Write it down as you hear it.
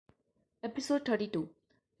Episode 32.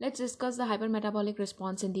 Let's discuss the hypermetabolic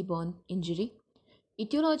response in the burn injury.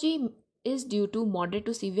 Etiology is due to moderate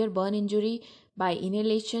to severe burn injury by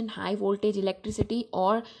inhalation, high voltage electricity,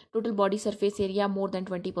 or total body surface area more than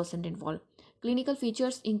 20% involved. Clinical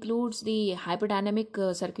features includes the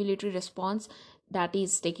hyperdynamic circulatory response, that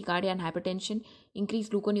is tachycardia and hypertension,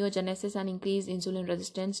 increased gluconeogenesis and increased insulin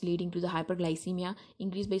resistance leading to the hyperglycemia,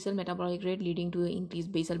 increased basal metabolic rate leading to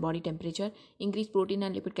increased basal body temperature, increased protein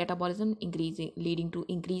and lipid catabolism increasing leading to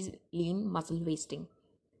increased lean muscle wasting.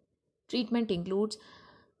 Treatment includes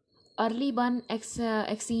early burn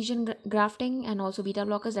excision grafting and also beta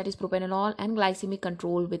blockers, that is propranolol, and glycemic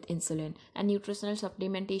control with insulin, and nutritional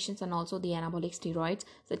supplementations and also the anabolic steroids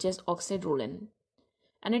such as oxydrolin.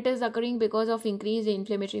 And it is occurring because of increased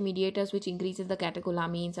inflammatory mediators which increases the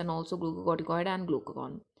catecholamines and also glucocorticoid and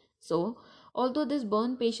glucagon. So although this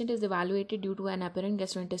burn patient is evaluated due to an apparent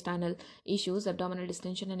gastrointestinal issues, abdominal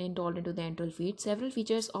distension and intolerant to the enteral feed, several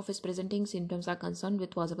features of his presenting symptoms are concerned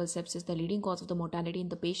with possible sepsis, the leading cause of the mortality in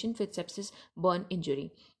the patient with sepsis burn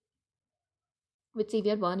injury with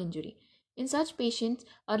severe burn injury. In such patients,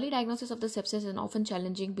 early diagnosis of the sepsis is often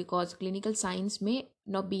challenging because clinical signs may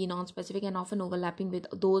not be non-specific and often overlapping with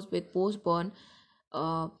those with post-burn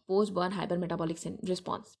hypermetabolic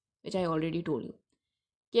response, which I already told you.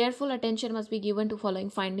 Careful attention must be given to following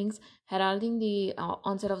findings heralding the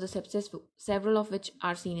onset of the sepsis, several of which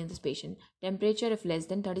are seen in this patient. Temperature, if less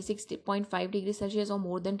than 36.5 degrees Celsius or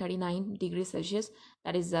more than 39 degrees Celsius,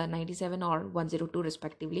 that is 97 or 102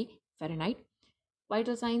 respectively Fahrenheit.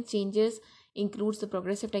 Vital signs changes includes the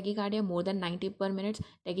progressive tachycardia more than 90 per minute,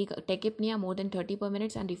 tachypnea more than 30 per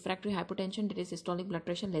minute, and refractory hypertension, that is systolic blood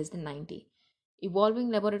pressure less than 90. Evolving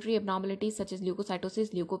laboratory abnormalities such as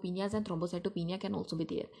leukocytosis, leukopenias, and thrombocytopenia can also be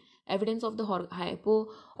there. Evidence of the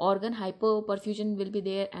organ hypoperfusion will be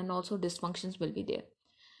there, and also dysfunctions will be there.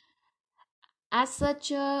 As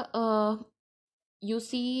such, you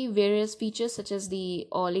see various features such as the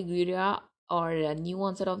oliguria or new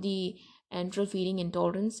onset of the enteral feeding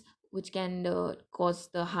intolerance, which can cause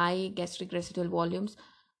the high gastric residual volumes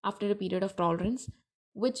after a period of tolerance,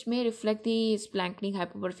 which may reflect the splanchnic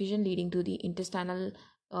hypoperfusion leading to the intestinal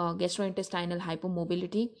gastrointestinal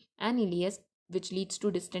hypomobility, and ileus, which leads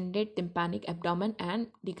to distended tympanic abdomen and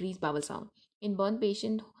decreased bowel sound. In burn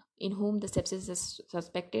patient in whom the sepsis is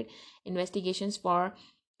suspected, investigations for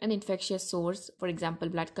an infectious source, for example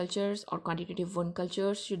blood cultures or quantitative wound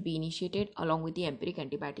cultures, should be initiated along with the empiric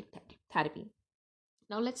antibiotic therapy.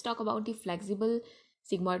 Now let's talk about the flexible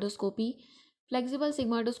sigmoidoscopy. Flexible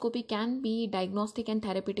sigmoidoscopy can be diagnostic and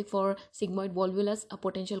therapeutic for sigmoid volvulus, a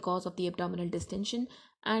potential cause of the abdominal distension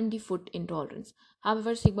and the foot intolerance.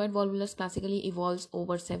 However, sigmoid volvulus classically evolves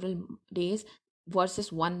over several days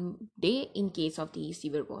versus one day in case of the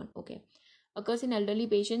severe burn. Okay, occurs in elderly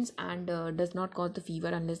patients and does not cause the fever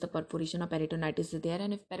unless the perforation or peritonitis is there,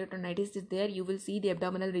 and if peritonitis is there, you will see the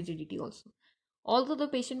abdominal rigidity also. Although the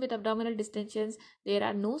patient with abdominal distensions, there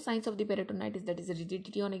are no signs of the peritonitis, that is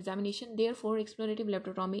rigidity on examination. Therefore, explorative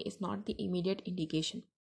laparotomy is not the immediate indication.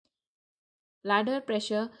 Bladder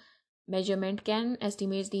pressure measurement can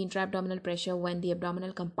estimate the intra-abdominal pressure when the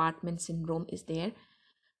abdominal compartment syndrome is there.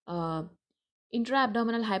 Uh,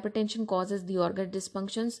 Intra-abdominal hypertension causes the organ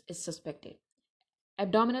dysfunctions is suspected.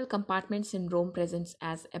 Abdominal compartment syndrome presents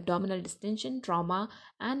as abdominal distension, trauma,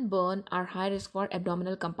 and burn are high risk for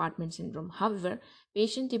abdominal compartment syndrome. However,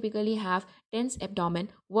 patients typically have tense abdomen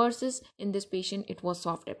versus in this patient it was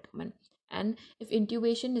soft abdomen. And if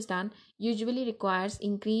intubation is done, usually requires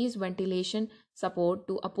increased ventilation support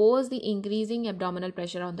to oppose the increasing abdominal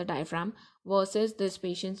pressure on the diaphragm versus this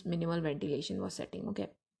patient's minimal ventilation was setting. Okay.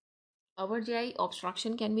 Our GI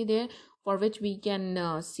obstruction can be there, for which we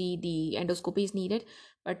can see the endoscopy is needed.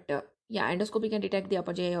 But yeah, endoscopy can detect the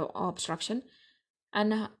upper GI obstruction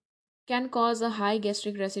and can cause a high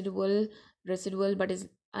gastric residual, but is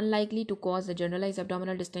unlikely to cause a generalized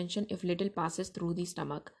abdominal distension if little passes through the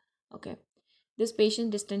stomach. Okay. This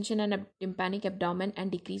patient distension and tympanic abdomen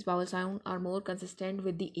and decreased bowel sound are more consistent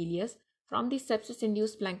with the ileus from the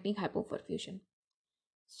sepsis-induced splanchnic hypoperfusion.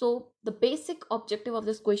 So, the basic objective of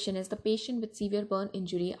this question is the patient with severe burn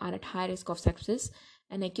injury are at high risk of sepsis,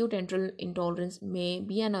 and acute enteral intolerance may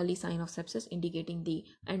be an early sign of sepsis indicating the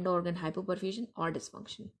end organ hypoperfusion or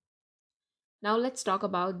dysfunction. Now, let's talk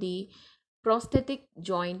about the prosthetic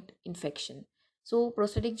joint infection. So,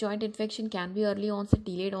 prosthetic joint infection can be early onset,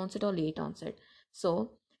 delayed onset, or late onset.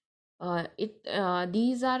 So,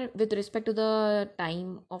 these are with respect to the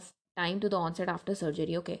time to the onset after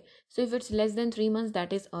surgery. Okay, so if it's less than 3 months,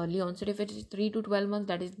 that is early onset. If it is 3 to 12 months,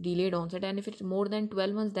 that is delayed onset, and if it's more than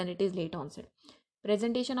 12 months, then it is late onset.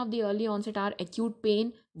 Presentation of the early onset are acute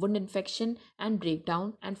pain, wound infection, and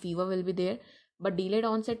breakdown, and fever will be there. But delayed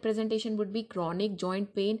onset presentation would be chronic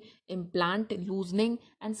joint pain, implant loosening,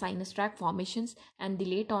 and sinus tract formations. And the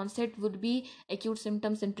late onset would be acute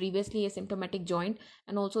symptoms in previously asymptomatic joint,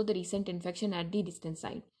 and also the recent infection at the distant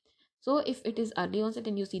site. So if it is early onset,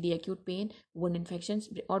 then you see the acute pain, wound infections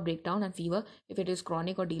or breakdown and fever. If it is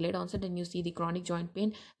chronic or delayed onset, then you see the chronic joint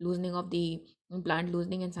pain, loosening of the implant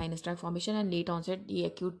loosening and sinus tract formation. And late onset, the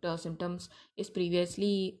acute symptoms is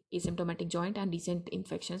previously asymptomatic joint and recent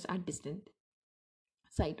infections at distant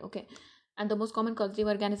site. Okay. And the most common causative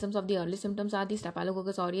organisms of the early symptoms are the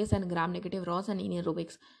Staphylococcus aureus and gram-negative ROS and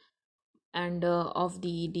anaerobics. And of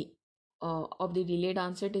the delayed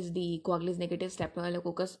onset is the Coagulase negative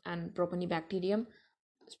Staphylococcus and Propionibacterium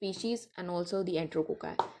species, and also the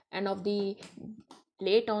Enterococci. And of the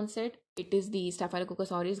late onset, it is the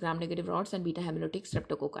Staphylococcus aureus, gram-negative rods, and beta hemolytic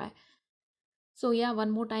streptococci. So yeah,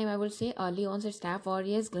 one more time I will say: early onset Staph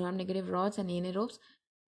aureus, gram-negative rods, and anaerobes.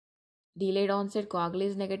 Delayed onset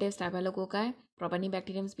Coagulase negative Staphylococci,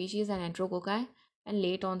 Propionibacterium species, and Enterococci. And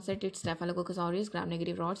late onset it's Staphylococcus aureus,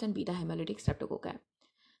 gram-negative rods, and beta hemolytic streptococci.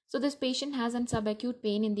 So this patient has an subacute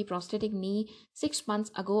pain in the prosthetic knee 6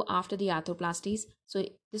 months ago after the arthroplasties. So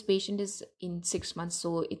this patient is in 6 months,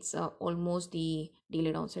 so it's almost the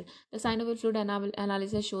delayed onset. The synovial fluid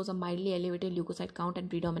analysis shows a mildly elevated leukocyte count and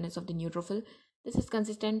predominance of the neutrophil. This is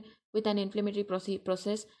consistent with an inflammatory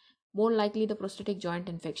process, more likely the prosthetic joint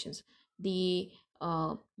infections. The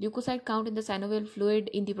leukocyte count in the synovial fluid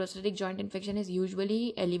in the prosthetic joint infection is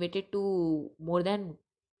usually elevated to more than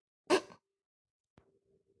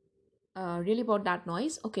really about that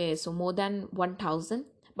noise. Okay, so more than 1000,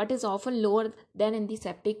 but is often lower than in the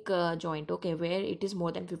septic joint, okay, where it is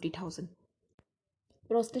more than 50,000.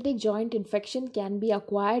 Prosthetic joint infection can be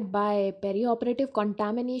acquired by perioperative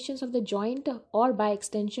contaminations of the joint or by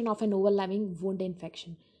extension of an overlapping wound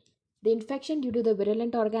infection. The infection due to the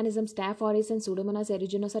virulent organism Staph aureus and Pseudomonas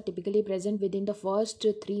aeruginosa are typically present within the first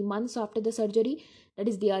 3 months after the surgery. That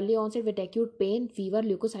is the early onset with acute pain, fever,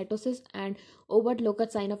 leukocytosis, and overt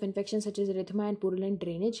locus sign of infection such as erythema and purulent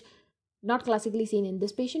drainage, not classically seen in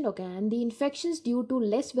this patient. Okay, and the infections due to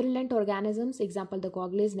less virulent organisms, example the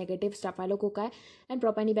Coagulase negative Staphylococci and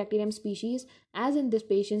Propionibacterium species, as in this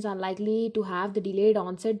patients, are likely to have the delayed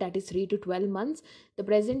onset, that is 3 to 12 months. The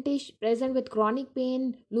presentation present with chronic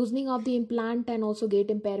pain, loosening of the implant, and also gait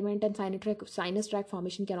impairment and sinus tract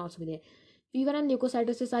formation can also be there. Fever and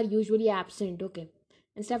leukocytosis are usually absent. Okay.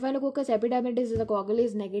 And Staphylococcus epidermidis is a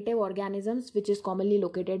Coagulase negative organisms which is commonly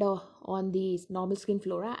located on the normal skin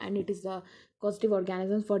flora, and it is the causative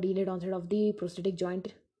organism for delayed onset of the prosthetic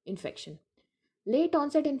joint infection. Late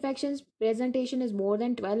onset infections presentation is more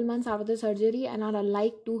than 12 months after the surgery and are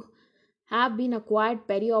alike to have been acquired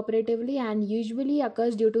perioperatively and usually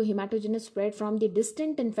occurs due to hematogenous spread from the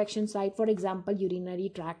distant infection site, for example urinary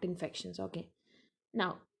tract infections. Okay,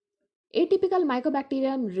 now atypical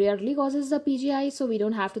mycobacterium rarely causes the PGI, so we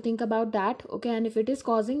don't have to think about that. Okay, and if it is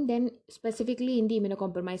causing, then specifically in the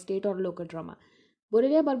immunocompromised state or local trauma.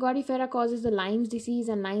 Borrelia burgdorferi causes the Lyme's disease,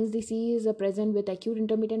 and Lyme's disease is present with acute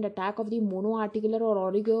intermittent attack of the monoarticular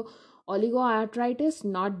or oligoarthritis,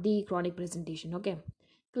 not the chronic presentation. Okay.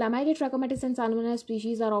 Chlamydia trachomatis and Salmonella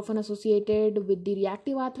species are often associated with the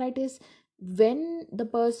reactive arthritis. When the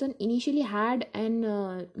person initially had an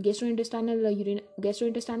gastrointestinal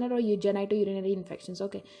or genitourinary infections,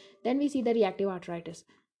 okay, then we see the reactive arthritis.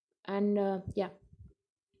 And yeah,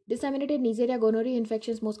 disseminated Neisseria gonorrhea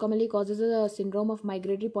infections most commonly causes a syndrome of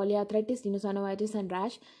migratory polyarthritis, tenosynovitis, and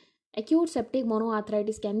rash. Acute septic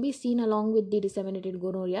monoarthritis can be seen along with the disseminated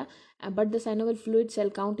gonorrhea, but the synovial fluid cell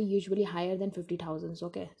count is usually higher than 50,000.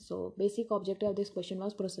 Okay, so basic objective of this question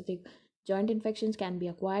was prosthetic joint infections can be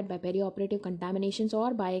acquired by perioperative contaminations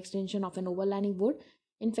or by extension of an overlying wound.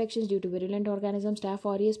 Infections due to virulent organisms, Staph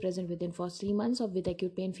aureus, present within first 3 months of with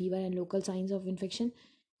acute pain, fever, and local signs of infection.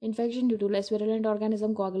 Infection due to less virulent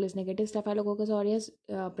organism, Coagulase negative Staphylococcus aureus,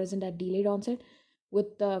 present at delayed onset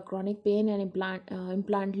with chronic pain and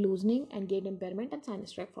implant loosening and gait impairment and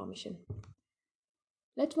sinus tract formation.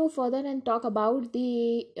 Let's move further and talk about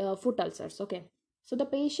the foot ulcers. Okay, so the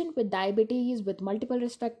patient with diabetes with multiple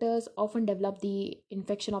risk factors often develop the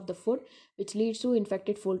infection of the foot, which leads to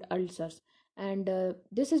infected foot ulcers. And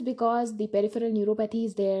this is because the peripheral neuropathy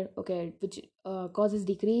is there, okay, which causes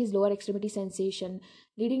decreased lower extremity sensation,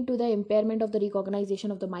 leading to the impairment of the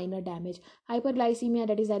recognition of the minor damage. Hyperglycemia,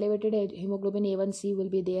 that is elevated hemoglobin A1C, will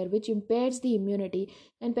be there, which impairs the immunity,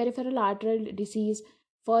 and peripheral arterial disease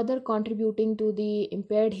further contributing to the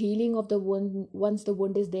impaired healing of the wound. Once the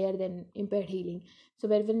wound is there, then impaired healing. So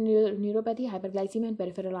peripheral neuropathy, hyperglycemia, and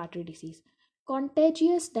peripheral artery disease.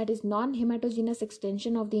 contagious, that is non-hematogenous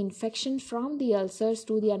extension of the infection from the ulcers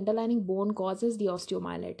to the underlying bone causes the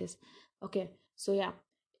osteomyelitis. Okay, so yeah,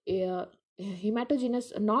 uh, hematogenous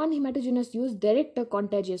non-hematogenous use direct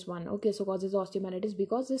contagious one, okay, so causes osteomyelitis.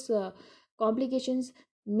 Because this complications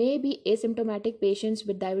may be asymptomatic, patients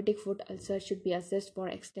with diabetic foot ulcer should be assessed for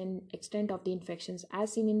extent of the infections.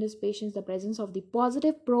 As seen in these patients, the presence of the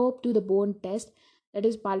positive probe to the bone test, that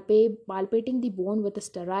is palpating the bone with a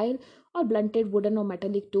sterile or blunted wooden or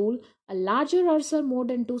metallic tool, a larger ulcer more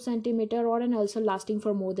than 2 centimeter or an ulcer lasting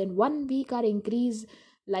for more than 1 week are increased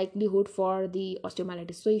likelihood for the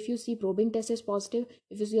osteomyelitis. So if you see probing test is positive,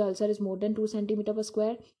 if you see ulcer is more than 2 centimeter per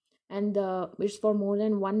square, and it's for more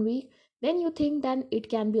than 1 week, then you think that it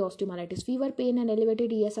can be osteomyelitis. Fever, pain, and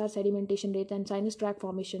elevated ESR sedimentation rate and sinus tract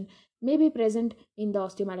formation may be present in the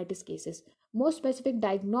osteomyelitis cases. Most specific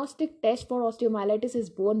diagnostic test for osteomyelitis is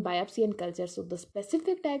bone biopsy and culture. So the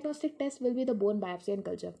specific diagnostic test will be the bone biopsy and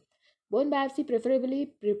culture. Bone biopsy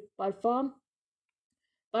preferably performed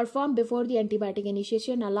before the antibiotic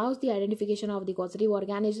initiation allows the identification of the causative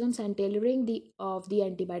organisms and tailoring of the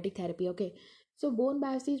antibiotic therapy. Okay, so bone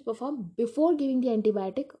biopsy is performed before giving the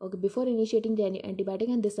antibiotic, okay, before initiating the antibiotic,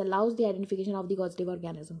 and this allows the identification of the causative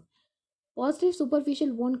organism. Positive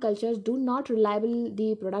superficial wound cultures do not reliable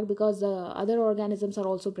the product because other organisms are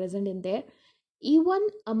also present in there. Even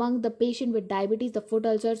among the patient with diabetes, the foot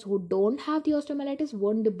ulcers who don't have the osteomyelitis,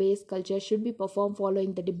 wound-based culture should be performed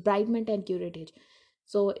following the debridement and curettage.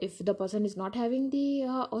 So if the person is not having the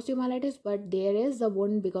osteomyelitis, but there is a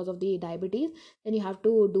wound because of the diabetes, then you have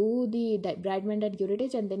to do the debridement and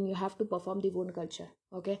curettage, and then you have to perform the wound culture.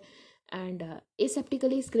 Okay, and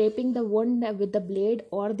aseptically scraping the wound with the blade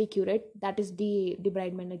or the curette, that is the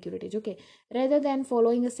debridement and curettage. Okay, rather than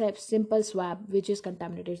following a simple swab which is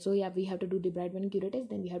contaminated. So yeah, we have to do debridement and curettage,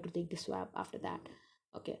 then we have to take the swab after that.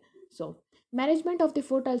 Okay, so management of the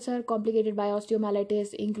foot ulcer complicated by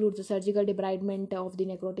osteomyelitis includes the surgical debridement of the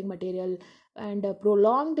necrotic material, and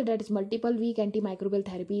prolonged, that is multiple week antimicrobial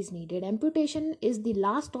therapy is needed. Amputation is the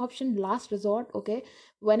last option, last resort. Okay,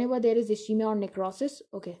 whenever there is ischemia or necrosis,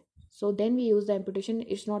 okay, so then we use the amputation.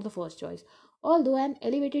 It's not the first choice. Although an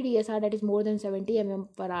elevated ESR, that is more than 70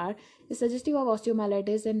 mm per hour, is suggestive of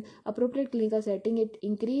osteomyelitis in appropriate clinical setting, it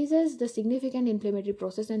increases the significant inflammatory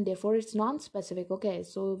process and therefore it's non-specific. Okay,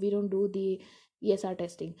 so we don't do the ESR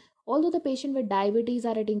testing. Although the patient with diabetes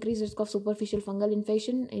are at increased risk of superficial fungal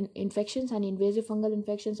infections, and invasive fungal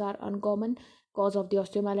infections are uncommon cause of the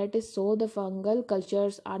osteomyelitis, so the fungal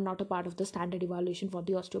cultures are not a part of the standard evaluation for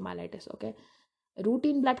the osteomyelitis. Okay,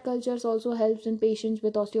 routine blood cultures also helps in patients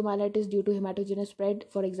with osteomyelitis due to hematogenous spread,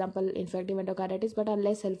 for example infective endocarditis, but are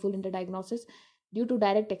less helpful in the diagnosis due to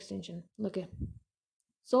direct extension. Okay,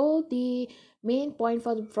 so the main point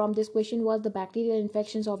from this question was the bacterial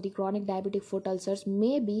infections of the chronic diabetic foot ulcers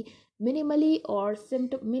may be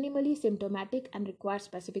minimally symptomatic and require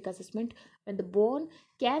specific assessment. When the bone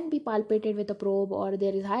can be palpated with a probe or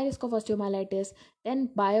there is high risk of osteomyelitis, then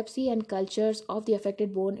biopsy and cultures of the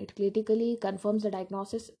affected bone, it critically confirms the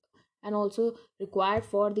diagnosis and also required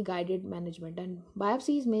for the guided management. And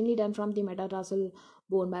biopsy is mainly done from the metatarsal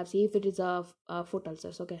bone biopsy if it is a foot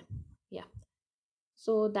ulcers. Okay, yeah,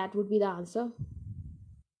 so that would be the answer.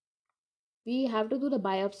 We have to do the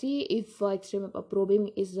biopsy if extreme probing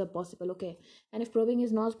is possible. Okay, and if probing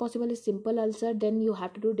is not possible, is simple ulcer, then you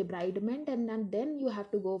have to do debridement, and then you have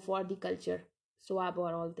to go for the culture swab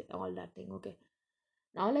or all that thing. Okay,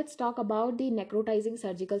 now let's talk about the necrotizing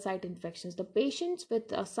surgical site infections. The patients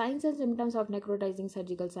with signs and symptoms of necrotizing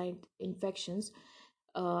surgical site infections,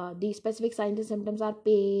 the specific signs and symptoms are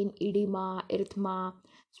pain, edema, erythema,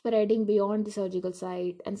 spreading beyond the surgical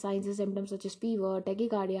site, and signs and symptoms such as fever,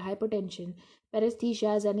 tachycardia, hypertension,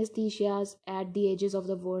 paresthesias, anesthesias at the edges of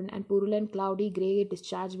the wound, and purulent cloudy gray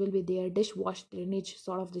discharge will be there, dishwash drainage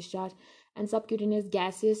sort of discharge, and subcutaneous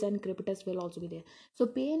gases and crepitus will also be there. So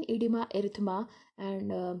pain, edema, erythema,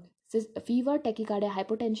 and fever, tachycardia,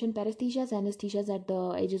 hypotension, paresthesias, anesthesias at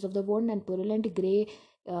the edges of the wound, and purulent gray,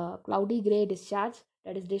 cloudy gray discharge,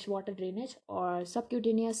 that is dishwater drainage, or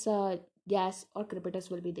subcutaneous gas or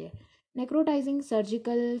crepitus will be there. Necrotizing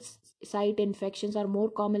surgical site infections are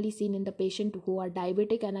more commonly seen in the patient who are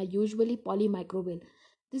diabetic and are usually polymicrobial.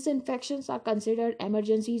 These infections are considered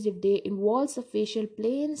emergencies if they involve the facial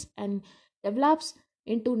planes and develops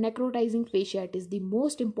into necrotizing fasciitis. The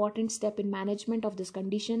most important step in management of this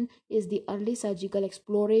condition is the early surgical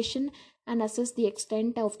exploration and assess the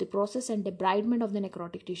extent of the process and debridement of the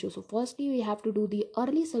necrotic tissue. So firstly we have to do the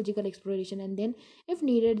early surgical exploration, and then if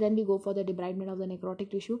needed then we go for the debridement of the necrotic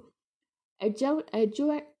tissue.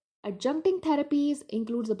 Adjuvant Adjuncting therapies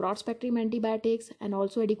includes the broad spectrum antibiotics and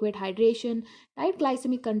also adequate hydration, tight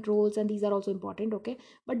glycemic controls, and these are also important. Okay,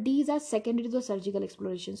 but these are secondary to the surgical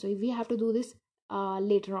exploration. So if we have to do this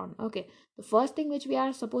later on. Okay, the first thing which we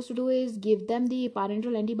are supposed to do is give them the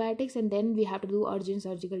parenteral antibiotics, and then we have to do urgent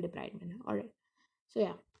surgical debridement. All right. So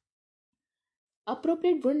yeah,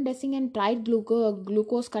 appropriate wound dressing and tight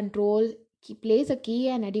glucose control plays a key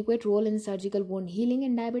and adequate role in surgical wound healing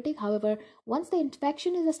in diabetic. However, once the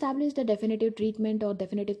infection is established, the definitive treatment or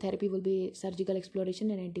definitive therapy will be surgical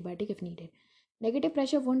exploration and antibiotic if needed. Negative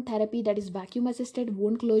pressure wound therapy, that is vacuum assisted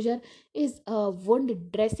wound closure, is a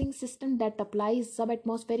wound dressing system that applies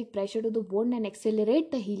subatmospheric pressure to the wound and accelerate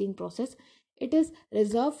the healing process. It is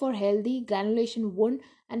reserved for healthy granulation wound,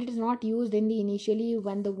 and it is not used in the initially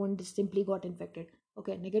when the wound simply got infected.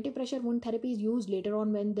 Okay, negative pressure wound therapy is used later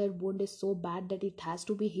on when the wound is so bad that it has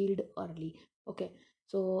to be healed early. Okay,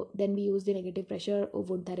 so then we use the negative pressure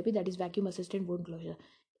wound therapy, that is vacuum assisted wound closure.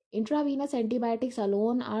 Intravenous antibiotics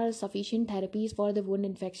alone are sufficient therapies for the wound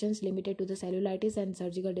infections limited to the cellulitis and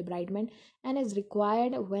surgical debridement, and is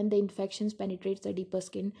required when the infections penetrates the deeper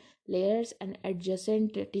skin layers and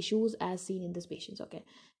adjacent tissues as seen in these patients. Okay,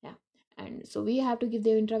 yeah, and so we have to give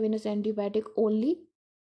the intravenous antibiotic only.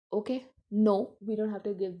 Okay, no, we don't have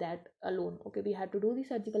to give that alone. Okay, we have to do the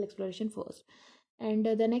surgical exploration first. And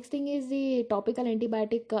the next thing is the topical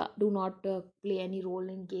antibiotic do not play any role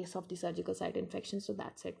in case of the surgical site infection. So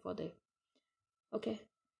that's it for the. Okay,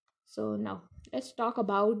 so now let's talk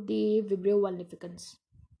about the Vibrio vulnificans.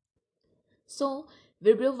 So,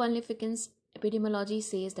 Vibrio vulnificans epidemiology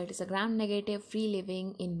says that it's a gram-negative free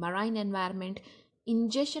living in marine environment,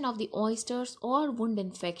 ingestion of the oysters or wound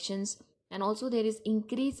infections, and also there is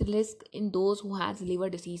increased risk in those who has liver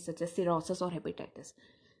disease such as cirrhosis or hepatitis.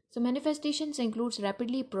 So manifestations includes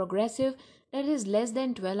rapidly progressive, that is less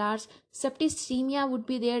than 12 hours. Septicemia would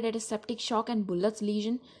be there, that is septic shock and bullous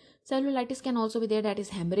lesion. Cellulitis can also be there, that is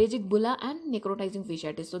hemorrhagic bulla and necrotizing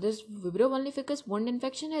fasciitis. So this Vibrio vulnificus wound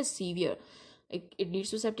infection is severe. It leads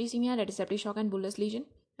to septicemia, that is septic shock and bullous lesion,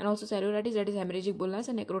 and also cellulitis, that is hemorrhagic bullous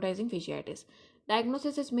and necrotizing fasciitis.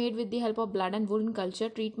 Diagnosis is made with the help of blood and wound culture.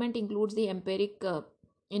 Treatment includes the empiric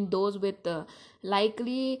in those with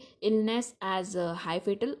likely illness as high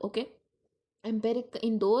fatal. Okay, empiric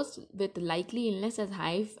in those with likely illness as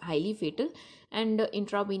highly fatal, and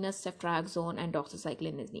intravenous ceftriaxone and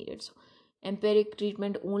doxycycline is needed. So empiric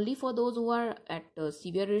treatment only for those who are at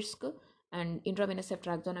severe risk, and intravenous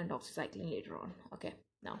ceftriaxone and doxycycline later on. Okay,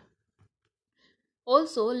 now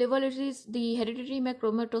also liver disease, the hereditary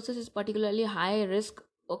macromatosis is particularly high risk.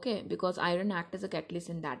 Okay, because iron acts as a catalyst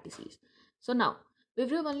in that disease. So now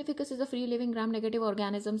Vibrio vulnificus is a free living gram negative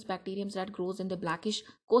organisms bacterium that grows in the blackish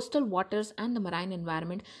coastal waters and the marine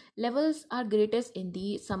environment. Levels are greatest in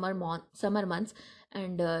the summer months,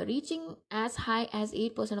 and reaching as high as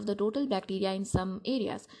 8% of the total bacteria in some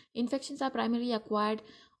areas. Infections are primarily acquired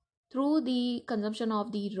through the consumption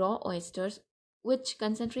of the raw oysters, which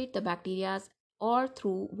concentrate the bacteria, or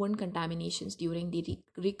through wound contaminations during the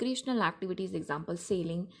recreational activities, example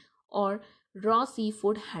sailing or raw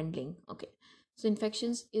seafood handling. Okay, so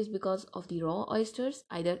infections is because of the raw oysters,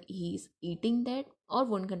 either he's eating that, or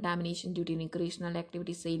wound contamination due to recreational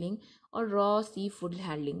activity sailing or raw seafood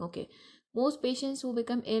handling. Okay, most patients who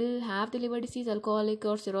become ill have the liver disease, alcoholic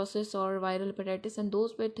or cirrhosis or viral hepatitis, and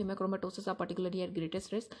those with hemochromatosis are particularly at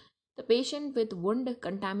greatest risk. The patient with wound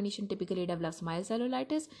contamination typically develops mild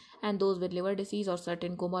cellulitis, and those with liver disease or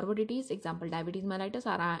certain comorbidities, example diabetes mellitus,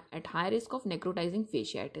 are at high risk of necrotizing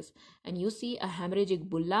fasciitis. And you see a hemorrhagic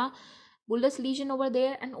bullous lesion over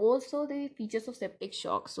there, and also the features of septic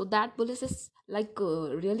shock. So that bullous is like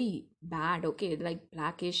really bad. Okay, like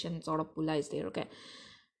blackish and sort of bulla is there. Okay,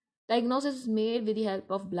 diagnosis is made with the help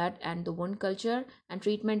of blood and the wound culture, and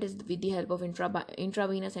treatment is with the help of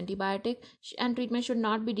intravenous antibiotic. And treatment should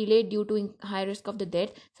not be delayed due to high risk of the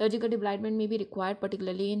death. Surgical debridement may be required,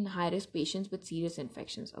 particularly in high risk patients with serious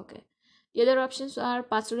infections. Okay. The other options are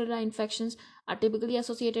Pasteurella infections are typically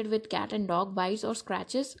associated with cat and dog bites or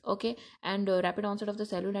scratches. Okay, and rapid onset of the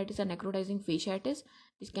cellulitis and necrotizing fasciitis.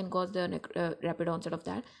 This can cause the rapid onset of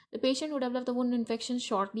that. The patient who developed the wound infection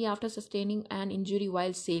shortly after sustaining an injury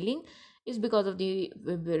while sailing is because of the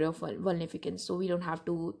Vibrio vulnificans. So we don't have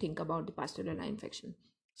to think about the Pasteurella infection.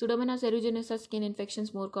 Pseudomonas aeruginosa skin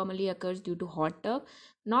infections more commonly occurs due to hot tub,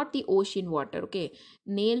 not the ocean water. Okay,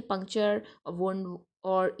 nail puncture, a wound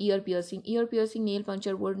or ear piercing. Ear piercing, nail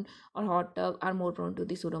puncture, wound, or hot tub are more prone to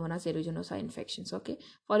the Pseudomonas aeruginosa infections. Okay,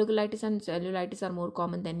 folliculitis and cellulitis are more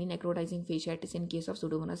common than the necrotizing fasciitis in case of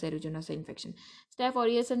Pseudomonas aeruginosa infection. Staph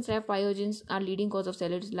aureus and Staph pyogenes are leading cause of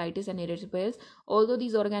cellulitis and erysipelas. Although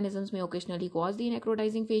these organisms may occasionally cause the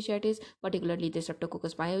necrotizing fasciitis, particularly the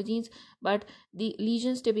Streptococcus pyogenes, but the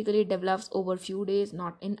lesions typically develops over few days,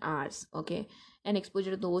 not in hours. Okay, and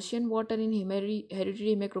exposure to the ocean water in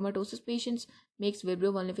hereditary hemochromatosis patients makes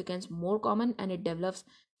Vibrio vulnificans more common, and it develops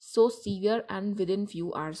so severe and within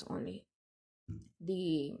few hours only.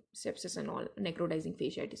 The sepsis and all, necrotizing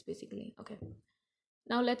fasciitis basically. Okay.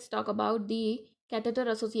 Now let's talk about the catheter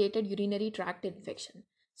associated urinary tract infection.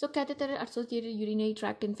 So catheter associated urinary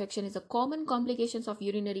tract infection is a common complications of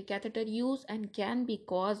urinary catheter use and can be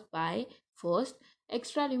caused by first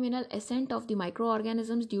extraluminal ascent of the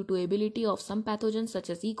microorganisms due to ability of some pathogens such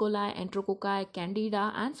as E. coli, Enterococci,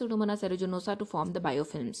 Candida and Pseudomonas aeruginosa to form the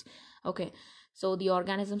biofilms. Okay. So the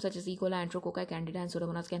organisms such as E. coli, Enterococci, Candida and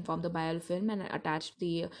Pseudomonas can form the biofilm and attach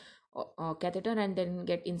the catheter and then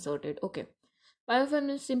get inserted. Okay. Biofilm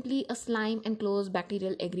is simply a slime enclosed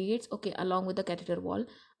bacterial aggregates, okay, along with the catheter wall,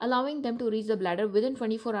 allowing them to reach the bladder within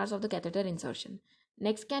 24 hours of the catheter insertion.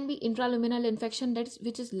 Next can be intraluminal infection,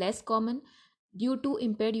 which is less common due to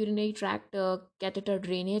impaired urinary tract catheter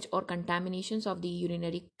drainage or contaminations of the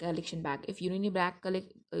urinary collection bag. If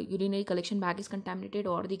urinary collection bag is contaminated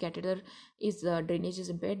or the catheter is drainage is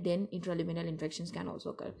impaired, then intraluminal infections can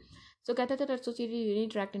also occur. So catheter associated urinary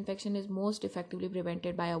tract infection is most effectively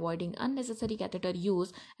prevented by avoiding unnecessary catheter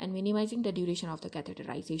use and minimizing the duration of the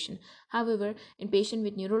catheterization. However, in patients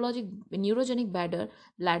with neurogenic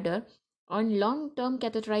bladder on long-term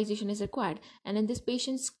catheterization is required, and in this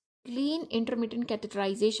patient's clean intermittent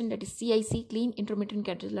catheterization, that is CIC, clean intermittent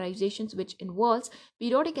catheterizations, which involves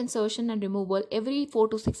periodic insertion and removal every 4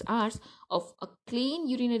 to 6 hours of a clean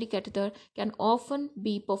urinary catheter, can often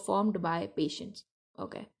be performed by patients.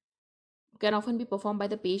 Okay, can often be performed by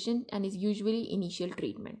the patient and is usually initial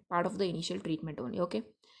treatment, part of the initial treatment only. Okay,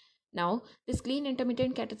 now this clean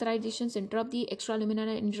intermittent catheterizations interrupt the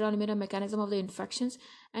extraluminal and intraluminal mechanism of the infections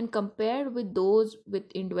and compared with those with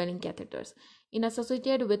indwelling catheters in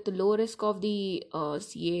associated with low risk of the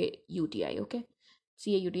CAUTI. Okay,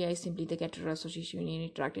 CAUTI is simply the catheter association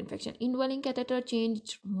urinary tract infection. Indwelling catheter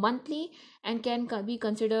change monthly and can be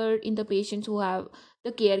considered in the patients who have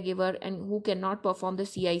the caregiver and who cannot perform the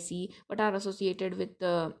CIC but are associated with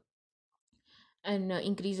the and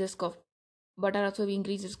increased risk of but are also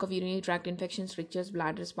increased risk of urinary tract infections, strictures,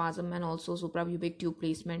 bladder spasm, and also suprapubic tube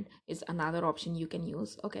placement is another option you can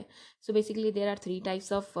use. Okay, so basically there are three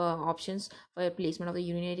types of options for placement of the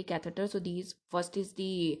urinary catheter. So these first is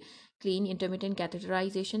the clean intermittent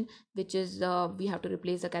catheterization, which is we have to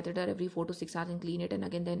replace the catheter every 4 to 6 hours and clean it and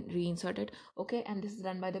again then reinsert it. Okay, and this is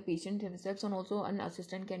done by the patient themselves, and also an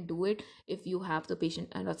assistant can do it if you have the patient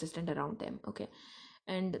and assistant around them. Okay,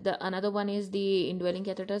 and the another one is the indwelling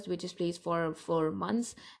catheters, which is placed for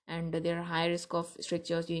months, and there are high risk of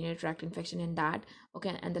strictures, urinary tract infection in that.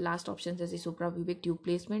 Okay, and the last option is the suprapubic tube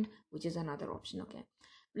placement, which is another option. Okay,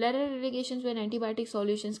 bladder irrigations when antibiotic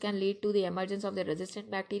solutions can lead to the emergence of the resistant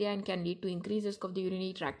bacteria and can lead to increased risk of the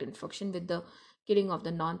urinary tract infection with the killing of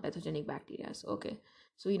the non-pathogenic bacteria. Okay,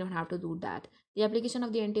 so we don't have to do that. The application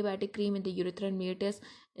of the antibiotic cream in the urethral meatus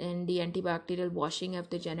and the antibacterial washing of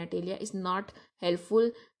the genitalia is not helpful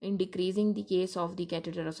in decreasing the case of the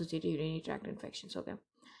catheter associated urinary tract infections. Okay,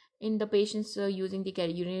 in the patients using the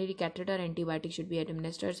urinary catheter, antibiotic should be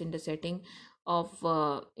administered in the setting of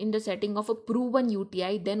a proven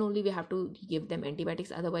UTI. Then only we have to give them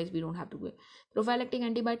antibiotics, otherwise we don't have to give. Prophylactic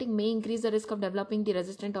antibiotic may increase the risk of developing the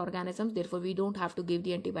resistant organisms, therefore we don't have to give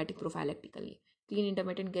the antibiotic prophylactically. Clean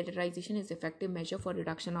intermittent catheterization is effective measure for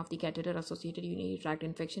reduction of the catheter associated urinary tract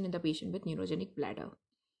infection in the patient with neurogenic bladder.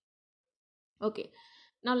 Okay,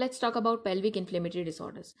 now let's talk about pelvic inflammatory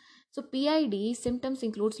disorders. So PID symptoms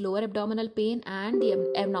includes lower abdominal pain and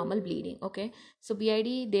the abnormal bleeding. Okay, so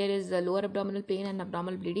PID, there is a lower abdominal pain and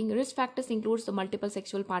abdominal bleeding. Risk factors includes the multiple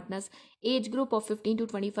sexual partners, age group of 15 to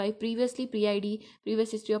 25, previously PID,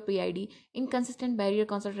 previous history of PID, inconsistent barrier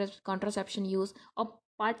contraception use, or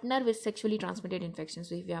partner with sexually transmitted infections.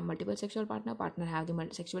 So if you have multiple sexual partner have the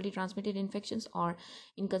sexually transmitted infections, or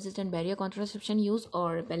inconsistent barrier contraception use,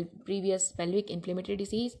 or previous pelvic inflammatory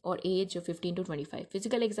disease, or age of 15 to 25.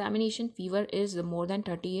 Physical examination, fever is more than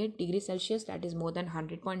 38 degrees Celsius, that is more than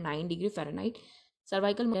 100.9 degree Fahrenheit.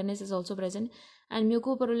 Cervical tenderness is also present, and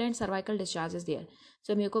mucopurulent cervical discharge is there.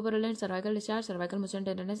 So mucopurulent cervical discharge, cervical motion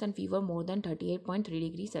tenderness, and fever more than 38.3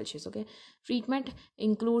 degrees Celsius. Okay. Treatment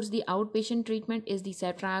includes the outpatient treatment is the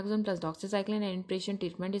ceftriaxone plus doxycycline, and inpatient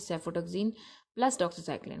treatment is cefotaxime plus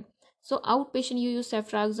doxycycline. So outpatient you use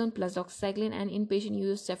ceftriaxone plus doxycycline, and inpatient you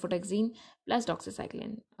use cefotaxime plus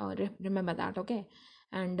doxycycline. Remember that, okay?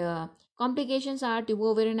 And complications are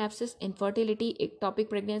tubo-ovarian abscess, infertility, ectopic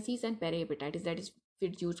pregnancies, and perihepatitis. That is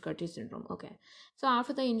Fitzhugh-Curtis syndrome. Okay. So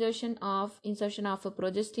after the insertion of a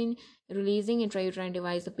progestin releasing intrauterine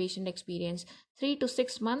device, the patient experienced 3 to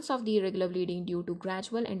 6 months of the irregular bleeding due to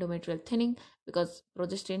gradual endometrial thinning, because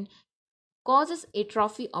progestin causes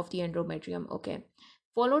atrophy of the endometrium. Okay.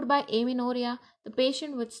 Followed by amenorrhea, the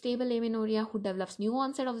patient with stable amenorrhea who develops new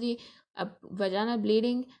onset of the vaginal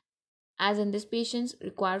bleeding, as in this patients,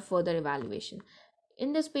 require further evaluation.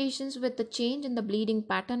 In these patients with the change in the bleeding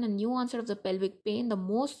pattern and new onset of the pelvic pain, the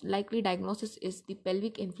most likely diagnosis is the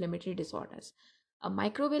pelvic inflammatory disorders.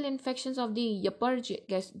 Microbial infections of the upper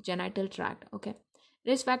genital tract. Okay.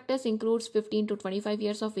 Risk factors includes 15 to 25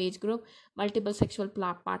 years of age group, multiple sexual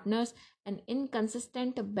partners, and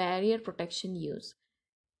inconsistent barrier protection use.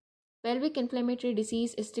 Pelvic inflammatory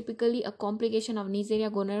disease is typically a complication of Neisseria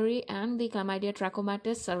gonorrhoeae and the Chlamydia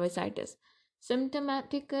trachomatis cervicitis.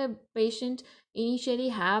 Symptomatic patients initially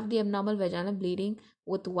have the abnormal vaginal bleeding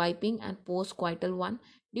with wiping and postcoital one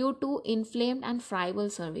due to inflamed and friable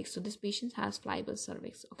cervix. So this patient has friable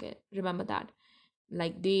cervix. Okay, remember that.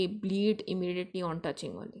 Like they bleed immediately on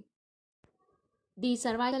touching only. The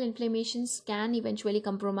cervical inflammations can eventually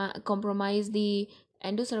compromise the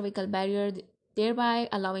endocervical barrier, thereby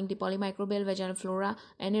allowing the polymicrobial vaginal flora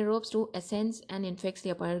anaerobes to ascend and infect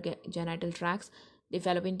the upper genital tracts, the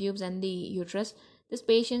fallopian tubes, and the uterus. These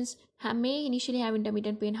patients may initially have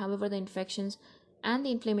intermittent pain, however, the infections and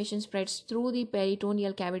the inflammation spreads through the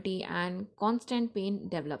peritoneal cavity and constant pain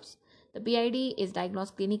develops. The PID is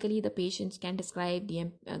diagnosed clinically. The patients can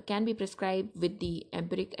be prescribed with the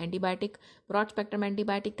empiric antibiotic, broad spectrum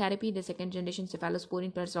antibiotic therapy, the second generation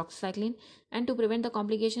cephalosporin plus doxycycline, and to prevent the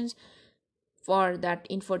complications for that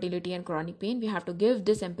infertility and chronic pain, we have to give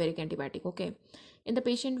this empiric antibiotic. Okay. In the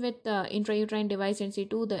patient with intrauterine device in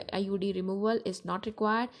situ, the IUD removal is not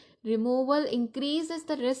required. Removal increases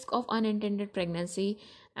the risk of unintended pregnancy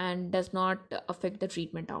and does not affect the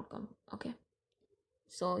treatment outcome. Okay.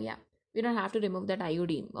 So yeah, we don't have to remove that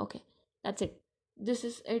IUD. Okay, that's it. This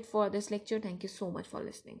is it for this lecture. Thank you so much for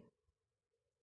listening.